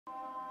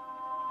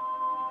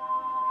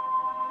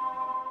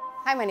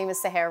Hi, my name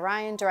is Sehar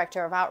Ryan,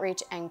 Director of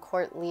Outreach and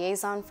Court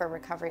Liaison for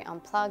Recovery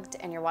Unplugged,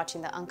 and you're watching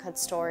the Uncut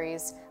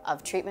stories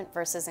of treatment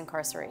versus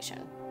incarceration.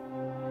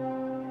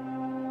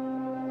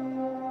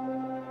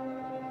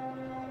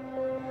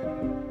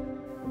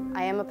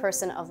 I am a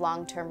person of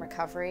long-term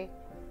recovery,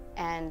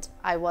 and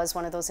I was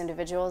one of those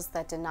individuals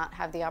that did not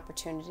have the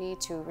opportunity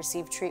to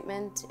receive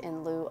treatment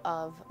in lieu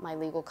of my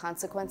legal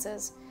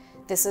consequences.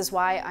 This is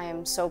why I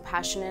am so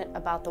passionate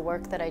about the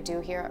work that I do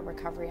here at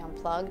Recovery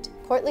Unplugged.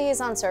 Court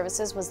Liaison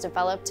Services was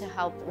developed to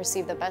help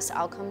receive the best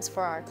outcomes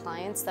for our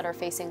clients that are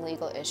facing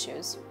legal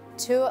issues.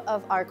 Two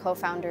of our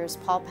co-founders,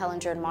 Paul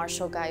Pellinger and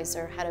Marshall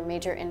Geiser, had a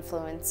major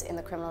influence in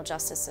the criminal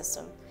justice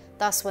system.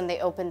 Thus, when they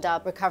opened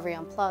up Recovery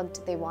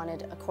Unplugged, they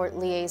wanted a court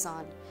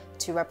liaison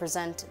to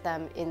represent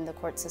them in the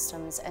court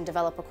systems and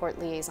develop a court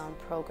liaison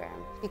program.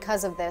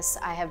 Because of this,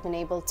 I have been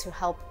able to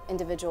help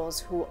individuals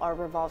who are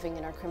revolving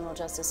in our criminal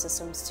justice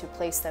systems to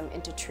place them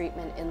into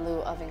treatment in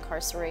lieu of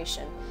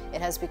incarceration.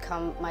 It has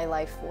become my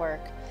life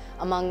work.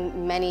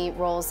 Among many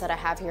roles that I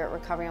have here at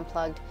Recovery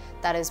Unplugged,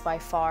 that is by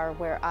far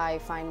where I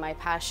find my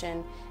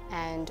passion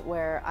and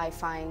where I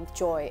find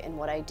joy in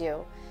what I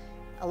do.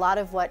 A lot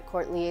of what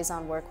court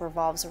liaison work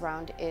revolves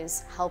around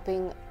is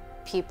helping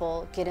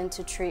people get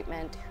into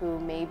treatment who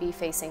may be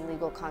facing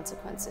legal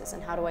consequences.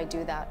 And how do I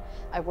do that?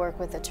 I work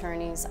with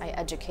attorneys, I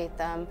educate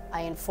them,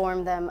 I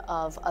inform them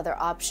of other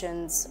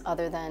options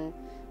other than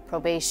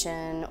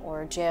probation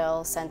or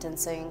jail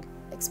sentencing,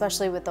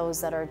 especially with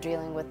those that are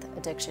dealing with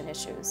addiction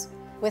issues.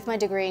 With my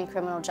degree in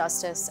criminal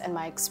justice and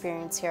my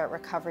experience here at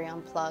Recovery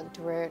Unplugged,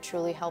 we're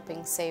truly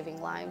helping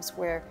saving lives.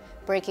 We're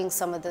breaking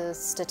some of the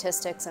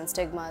statistics and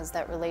stigmas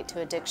that relate to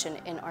addiction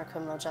in our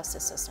criminal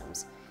justice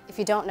systems. If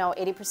you don't know,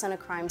 80% of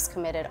crimes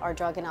committed are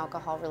drug and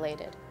alcohol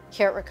related.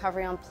 Here at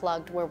Recovery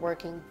Unplugged, we're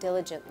working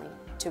diligently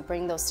to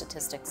bring those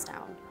statistics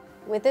down.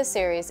 With this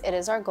series, it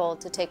is our goal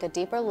to take a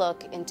deeper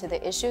look into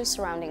the issues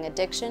surrounding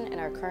addiction in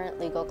our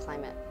current legal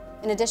climate.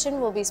 In addition,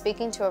 we'll be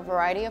speaking to a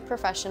variety of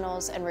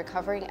professionals and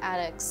recovering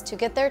addicts to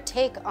get their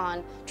take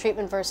on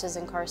treatment versus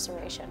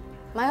incarceration.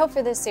 My hope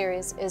for this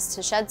series is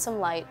to shed some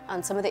light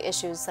on some of the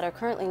issues that are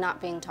currently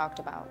not being talked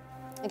about.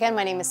 Again,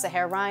 my name is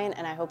Sehar Ryan,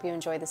 and I hope you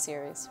enjoy the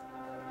series.